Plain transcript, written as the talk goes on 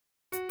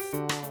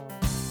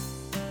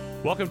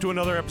Welcome to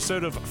another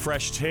episode of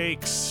Fresh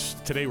Takes.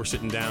 Today we're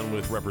sitting down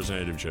with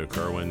Representative Joe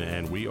Kerwin,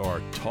 and we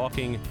are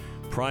talking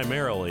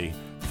primarily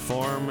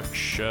farm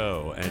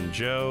show. And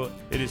Joe,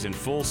 it is in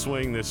full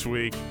swing this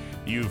week.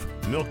 You've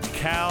milked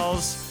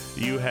cows,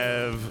 you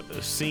have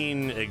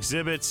seen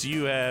exhibits,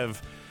 you have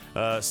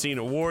seen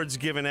awards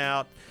given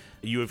out,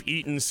 you have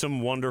eaten some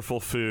wonderful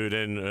food,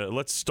 and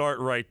let's start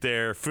right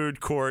there.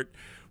 Food court.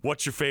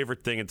 What's your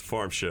favorite thing at the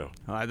farm show?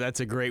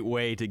 That's a great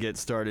way to get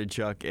started,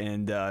 Chuck,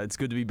 and it's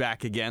good to be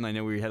back again. I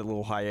know we had a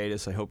little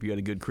hiatus. I hope you had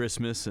a good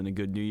Christmas and a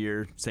good New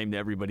Year. Same to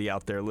everybody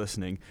out there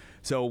listening.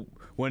 So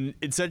when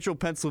in central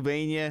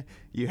Pennsylvania,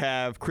 you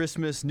have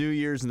Christmas, New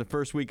Year's, and the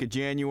first week of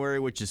January,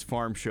 which is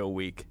farm show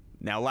week.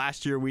 Now,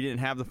 last year, we didn't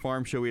have the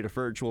farm show. We had a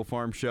virtual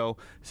farm show.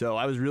 So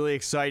I was really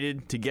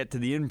excited to get to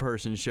the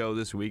in-person show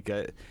this week.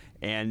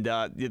 And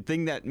the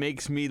thing that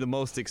makes me the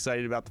most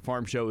excited about the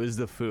farm show is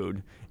the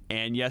food.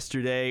 And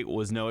yesterday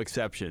was no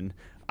exception.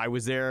 I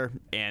was there,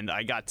 and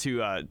I got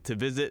to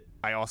visit.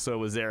 I also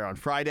was there on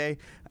Friday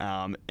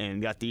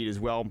and got to eat as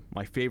well.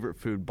 My favorite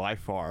food by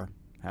far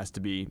has to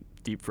be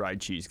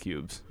deep-fried cheese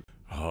cubes.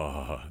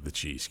 Oh, the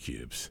cheese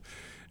cubes.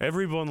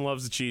 Everyone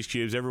loves the cheese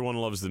cubes. Everyone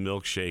loves the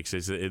milkshakes.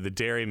 The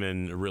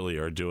dairymen really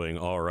are doing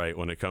all right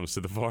when it comes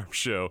to the farm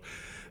show.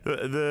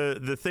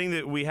 The thing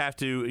that we have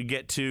to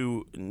get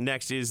to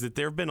next is that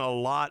there have been a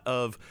lot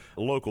of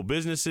local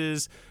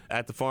businesses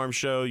at the farm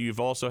show.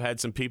 You've also had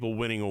some people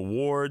winning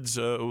awards.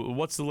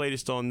 What's the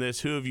latest on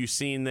this? Who have you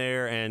seen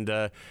there, and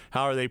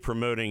how are they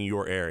promoting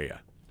your area?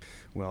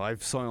 Well,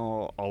 I've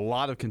saw a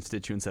lot of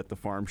constituents at the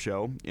farm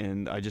show,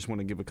 and I just want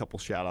to give a couple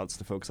shout-outs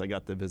to folks I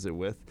got to visit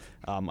with.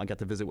 I got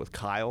to visit with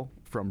Kyle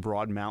from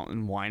Broad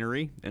Mountain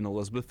Winery in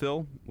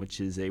Elizabethville, which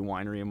is a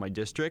winery in my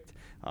district.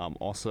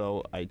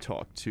 Also, I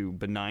talked to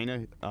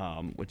Benina,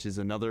 which is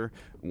another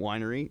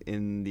winery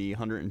in the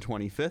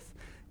 125th.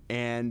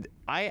 And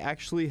I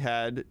actually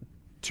had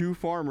two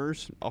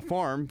farmers,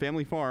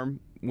 family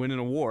farm, win an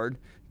award,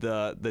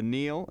 the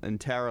Neil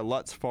and Tara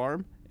Lutz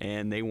farm.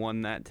 And they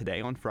won that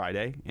today on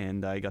Friday,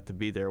 and I got to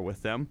be there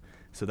with them.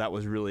 So that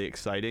was really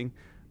exciting.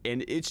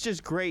 And it's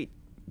just great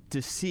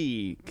to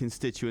see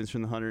constituents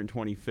from the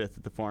 125th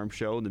at the farm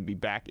show to be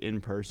back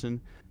in person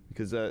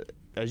because,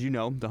 as you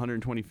know, the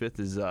 125th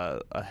is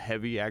a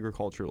heavy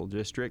agricultural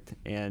district,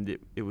 and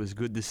it was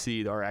good to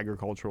see our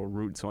agricultural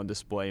roots on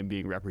display and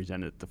being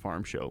represented at the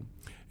farm show.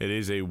 It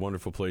is a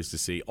wonderful place to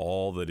see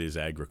all that is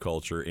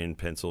agriculture in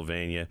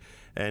Pennsylvania.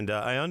 And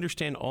I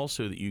understand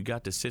also that you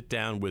got to sit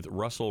down with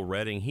Russell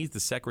Redding. He's the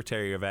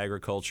Secretary of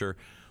Agriculture.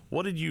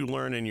 What did you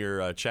learn in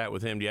your chat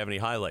with him? Do you have any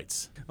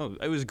highlights? Oh,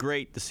 it was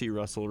great to see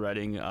Russell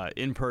Redding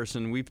in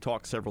person. We've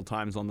talked several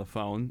times on the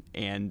phone,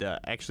 and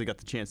actually got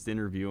the chance to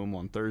interview him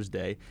on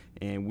Thursday.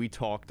 And we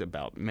talked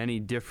about many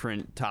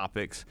different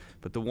topics,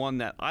 but the one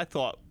that I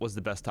thought was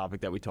the best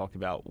topic that we talked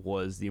about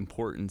was the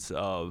importance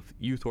of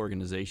youth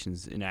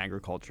organizations in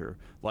agriculture,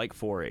 like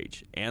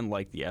 4-H and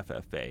like the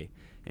FFA.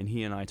 And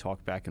he and I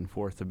talked back and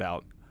forth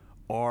about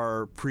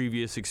our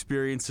previous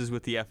experiences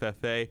with the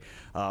FFA.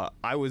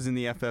 I was in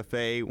the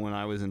FFA when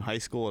I was in high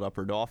school at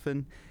Upper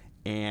Dauphin,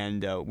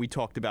 and we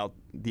talked about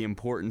the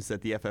importance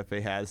that the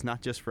FFA has,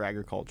 not just for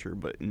agriculture,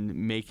 but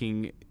in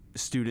making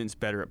students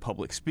better at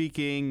public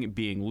speaking,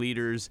 being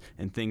leaders,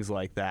 and things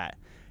like that.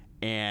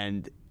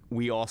 And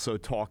we also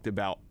talked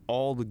about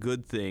all the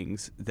good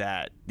things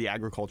that the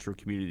agricultural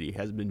community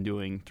has been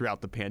doing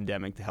throughout the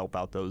pandemic to help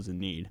out those in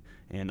need.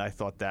 And I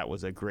thought that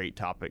was a great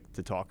topic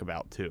to talk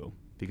about, too,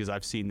 because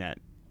I've seen that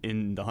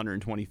in the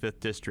 125th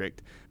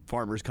district,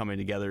 farmers coming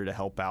together to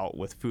help out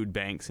with food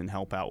banks and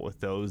help out with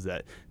those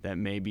that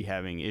may be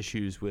having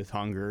issues with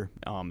hunger,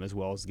 as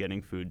well as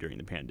getting food during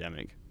the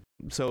pandemic.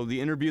 So the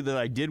interview that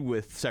I did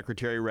with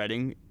Secretary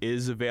Redding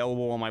is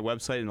available on my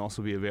website and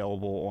also be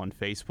available on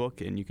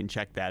Facebook, and you can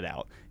check that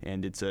out.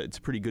 And it's a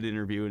pretty good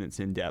interview, and it's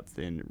in depth,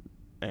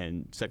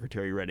 and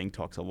Secretary Redding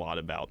talks a lot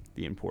about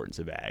the importance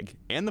of ag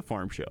and the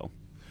farm show.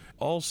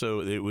 Also,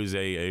 it was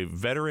a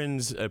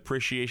Veterans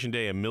Appreciation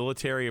Day, a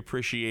Military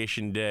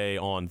Appreciation Day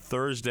on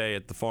Thursday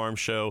at the farm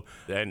show.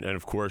 And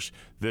of course,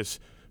 this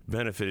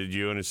benefited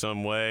you in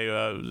some way.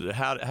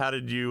 How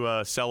did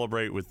you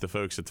celebrate with the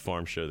folks at the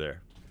farm show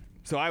there?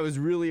 So I was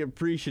really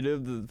appreciative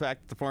of the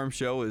fact that the farm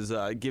show is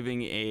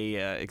extending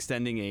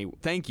a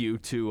thank you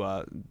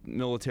to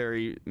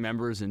military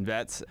members and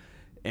vets.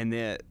 And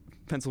the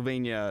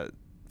Pennsylvania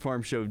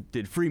Farm Show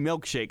did free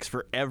milkshakes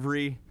for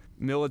every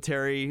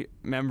military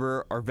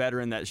member or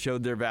veteran that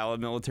showed their valid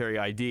military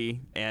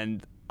ID,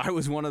 and I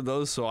was one of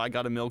those, so I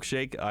got a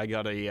milkshake. I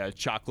got a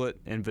chocolate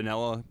and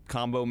vanilla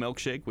combo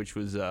milkshake, which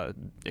was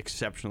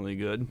exceptionally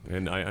good.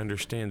 And I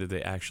understand that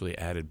they actually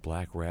added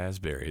black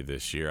raspberry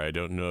this year. I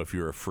don't know if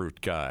you're a fruit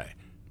guy.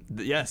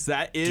 Yes,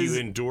 that is. Do you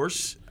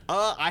endorse?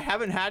 I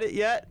haven't had it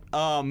yet.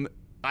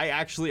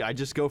 I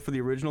just go for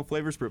the original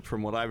flavors, but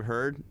from what I've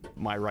heard,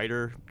 my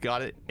writer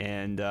got it,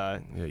 and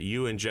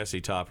you and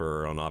Jesse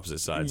Topper are on opposite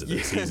sides of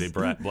this. Yes. He's a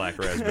black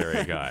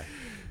raspberry guy.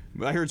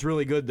 I heard it's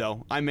really good,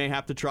 though. I may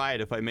have to try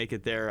it if I make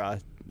it there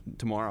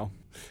tomorrow.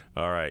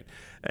 All right.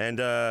 And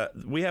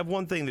we have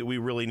one thing that we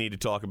really need to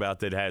talk about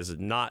that has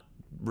not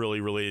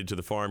really related to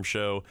the farm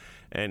show,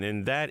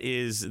 and that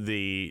is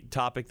the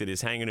topic that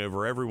is hanging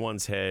over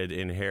everyone's head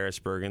in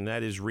Harrisburg, and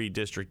that is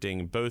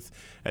redistricting, both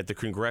at the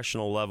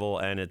congressional level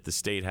and at the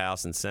state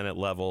house and Senate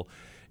level.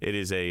 It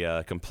is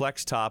a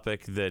complex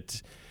topic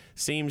that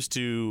seems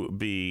to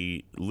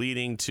be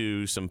leading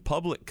to some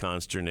public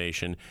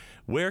consternation.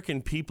 Where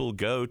can people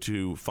go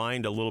to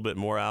find a little bit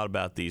more out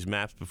about these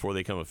maps before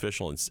they become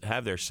official and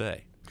have their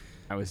say?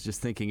 I was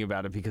just thinking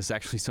about it because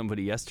actually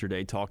somebody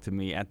yesterday talked to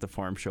me at the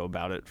farm show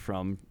about it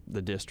from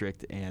the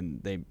district,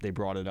 and they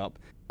brought it up.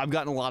 I've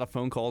gotten a lot of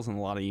phone calls and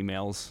a lot of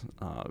emails,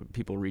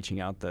 people reaching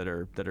out that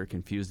are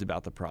confused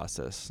about the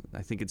process.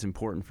 I think it's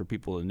important for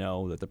people to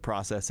know that the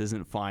process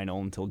isn't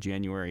final until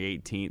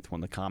January 18th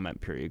when the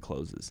comment period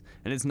closes.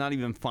 And it's not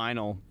even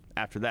final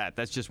after that.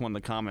 That's just when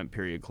the comment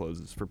period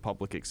closes for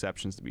public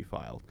exceptions to be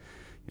filed.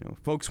 You know,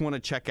 folks want to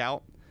check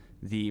out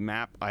the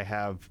map. I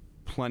have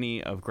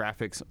plenty of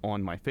graphics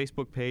on my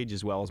Facebook page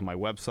as well as my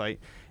website.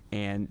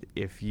 And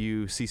if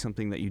you see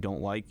something that you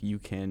don't like, you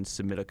can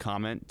submit a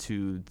comment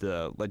to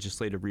the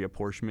Legislative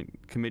Reapportionment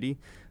Committee,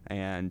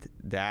 and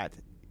that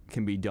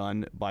can be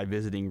done by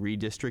visiting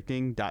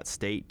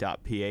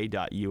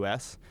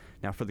redistricting.state.pa.us.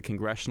 Now, for the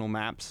congressional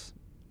maps,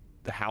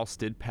 the House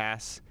did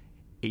pass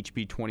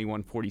HB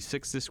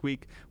 2146 this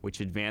week,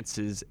 which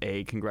advances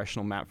a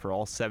congressional map for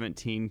all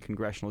 17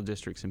 congressional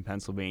districts in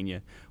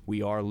Pennsylvania.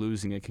 We are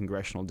losing a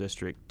congressional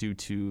district due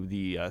to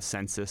the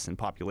census and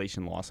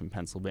population loss in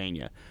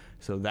Pennsylvania.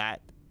 So that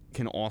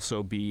can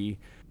also be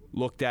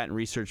looked at and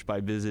researched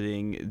by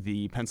visiting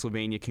the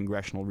Pennsylvania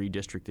Congressional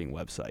Redistricting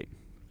website.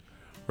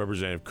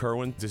 Representative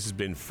Kerwin, this has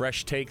been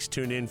Fresh Takes.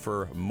 Tune in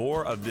for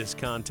more of this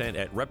content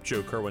at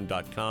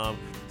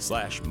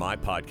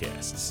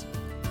repjoekerwin.com/mypodcasts.